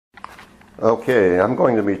Okay, I'm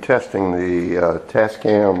going to be testing the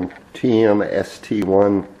Tascam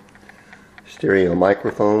TM-ST1 stereo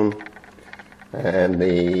microphone and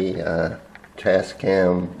the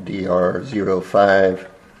Tascam DR-05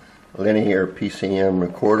 linear PCM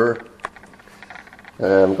recorder.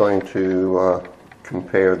 And I'm going to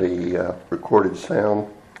compare the recorded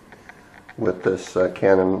sound with this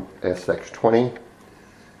Canon SX20,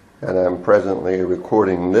 and I'm presently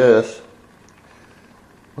recording this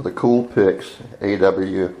with a Coolpix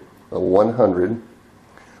AW100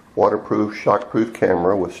 waterproof, shockproof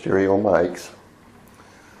camera with stereo mics.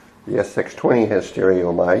 The SX20 has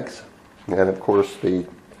stereo mics, and of course the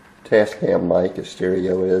Tascam mic is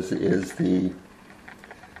stereo, as is the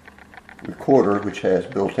recorder, which has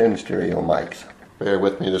built-in stereo mics. Bear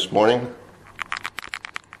with me this morning,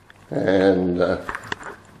 and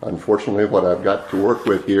unfortunately what I've got to work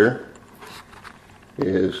with here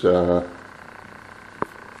is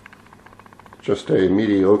just a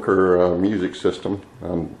mediocre music system.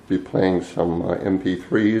 I'll be playing some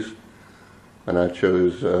MP3s, and I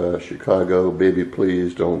chose Chicago, Baby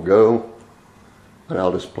Please Don't Go, and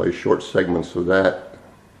I'll just play short segments of that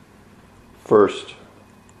first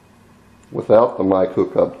without the mic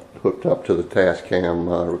hooked up to the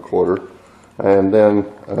Tascam recorder, and then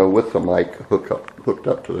with the mic hooked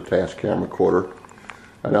up to the Tascam recorder.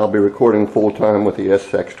 And I'll be recording full time with the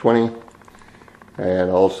SX20,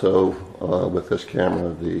 and also with this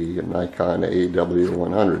camera, the Nikon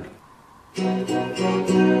AW100.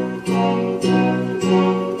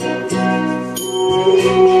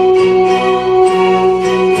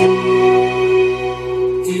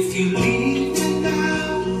 If you leave me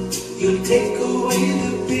now, you'll take away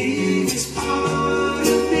the biggest part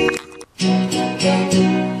of me.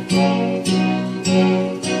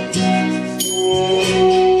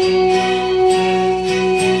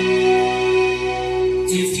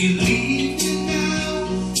 If you leave me now,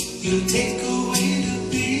 you'll take away the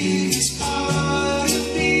biggest part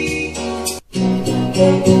of me.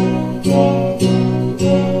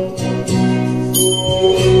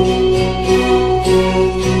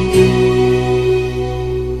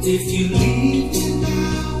 If you leave me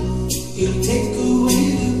now, you'll take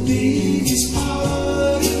away the biggest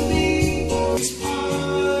part of me. Biggest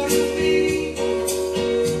part of me.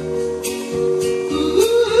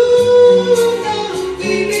 Ooh, now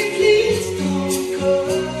baby, please don't go.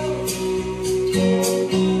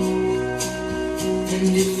 And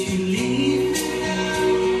if you leave me now,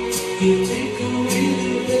 you'll take away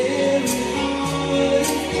the very heart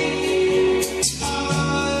of me.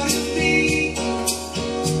 Part of me.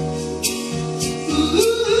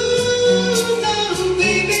 Ooh, now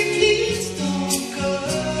baby, please don't go.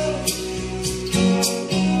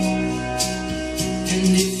 And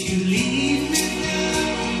if you leave me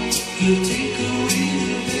now, you'll take away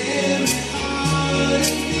the very heart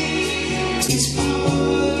of me. It's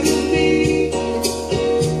part of me.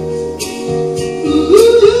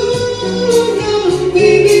 Ooh, now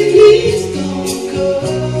baby, please don't go.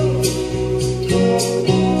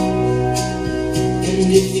 And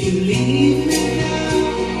if you leave me now,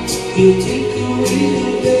 you'll take away the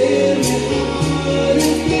very heart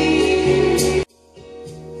of me.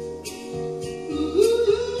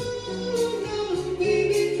 Ooh, now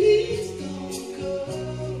baby, please don't go.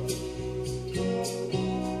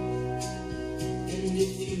 And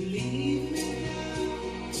if you leave me now,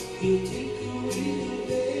 you'll take away the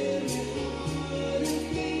very heart of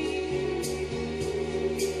me.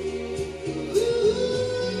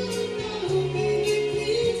 Ooh, now baby,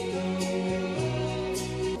 please don't go.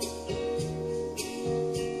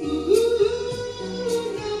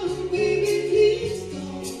 Ooh, now baby, please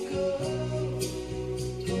don't go.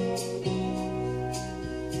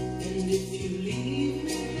 And if you leave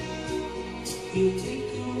me now, you'll take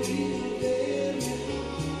away the